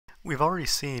We've already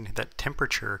seen that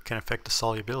temperature can affect the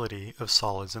solubility of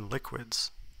solids and liquids.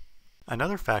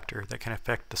 Another factor that can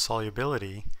affect the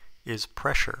solubility is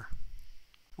pressure.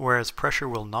 Whereas pressure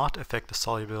will not affect the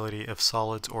solubility of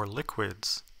solids or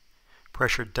liquids,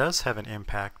 pressure does have an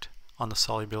impact on the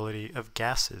solubility of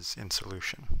gases in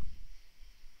solution.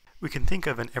 We can think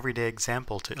of an everyday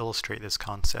example to illustrate this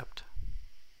concept.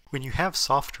 When you have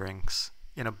soft drinks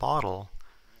in a bottle,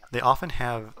 they often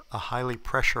have a highly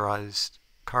pressurized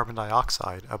carbon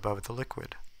dioxide above the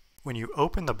liquid. When you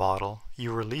open the bottle,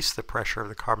 you release the pressure of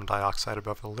the carbon dioxide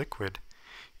above the liquid,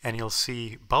 and you'll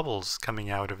see bubbles coming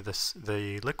out of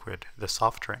the liquid, the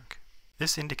soft drink.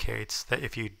 This indicates that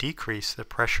if you decrease the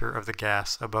pressure of the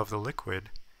gas above the liquid,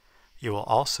 you will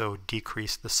also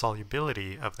decrease the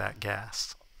solubility of that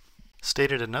gas.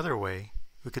 Stated another way,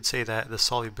 we could say that the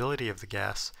solubility of the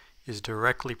gas is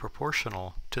directly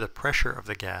proportional to the pressure of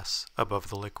the gas above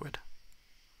the liquid.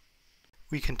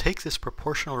 We can take this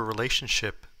proportional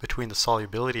relationship between the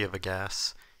solubility of a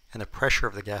gas and the pressure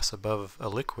of the gas above a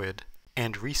liquid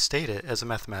and restate it as a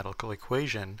mathematical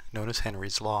equation known as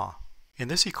Henry's law. In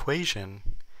this equation,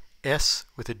 S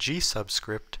with a G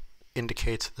subscript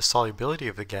indicates the solubility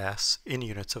of the gas in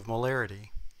units of molarity.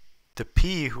 The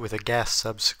P with a gas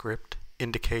subscript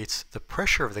indicates the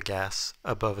pressure of the gas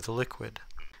above the liquid.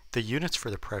 The units for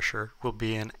the pressure will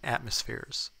be in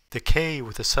atmospheres. The K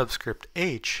with a subscript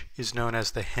H is known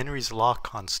as the Henry's law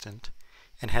constant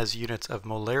and has units of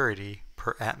molarity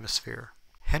per atmosphere.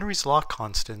 Henry's law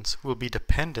constants will be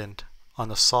dependent on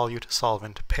the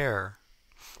solute-solvent pair.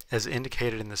 As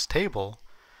indicated in this table,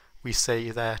 we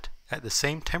say that at the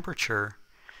same temperature,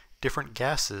 different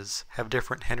gases have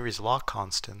different Henry's law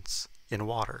constants in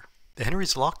water. The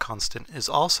Henry's law constant is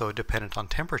also dependent on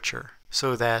temperature,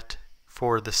 so that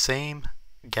for the same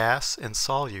gas and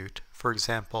solute, for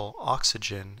example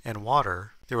oxygen and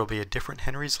water, there will be a different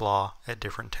Henry's law at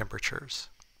different temperatures.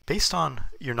 Based on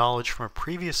your knowledge from a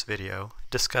previous video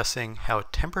discussing how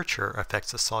temperature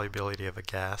affects the solubility of a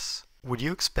gas, would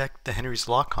you expect the Henry's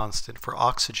law constant for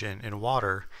oxygen in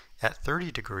water at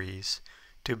 30 degrees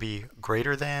to be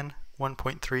greater than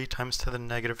 1.3 times 10 to the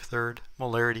negative third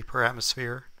molarity per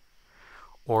atmosphere?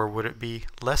 Or would it be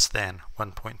less than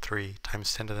 1.3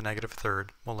 times 10 to the negative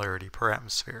third molarity per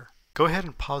atmosphere? Go ahead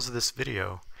and pause this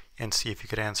video and see if you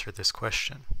could answer this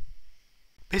question.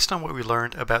 Based on what we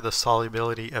learned about the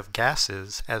solubility of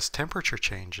gases as temperature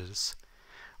changes,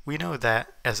 we know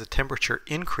that as the temperature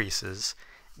increases,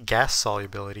 gas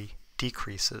solubility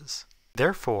decreases.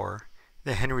 Therefore,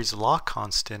 the Henry's law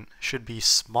constant should be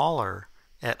smaller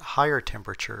at higher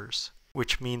temperatures,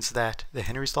 which means that the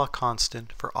Henry's law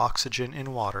constant for oxygen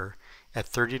in water at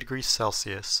 30 degrees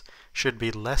Celsius should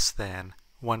be less than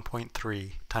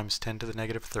 1.3 times 10 to the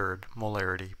negative third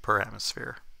molarity per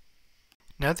atmosphere.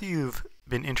 Now that you've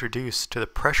been introduced to the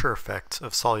pressure effects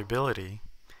of solubility,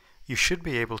 you should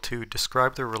be able to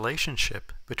describe the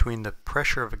relationship between the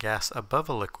pressure of a gas above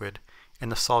a liquid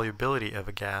and the solubility of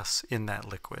a gas in that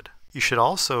liquid. You should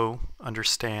also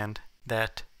understand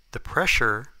that the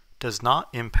pressure does not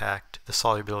impact the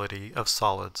solubility of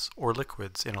solids or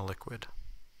liquids in a liquid.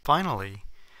 Finally,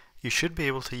 you should be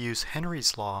able to use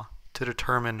Henry's law to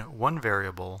determine one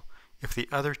variable if the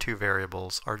other two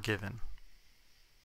variables are given.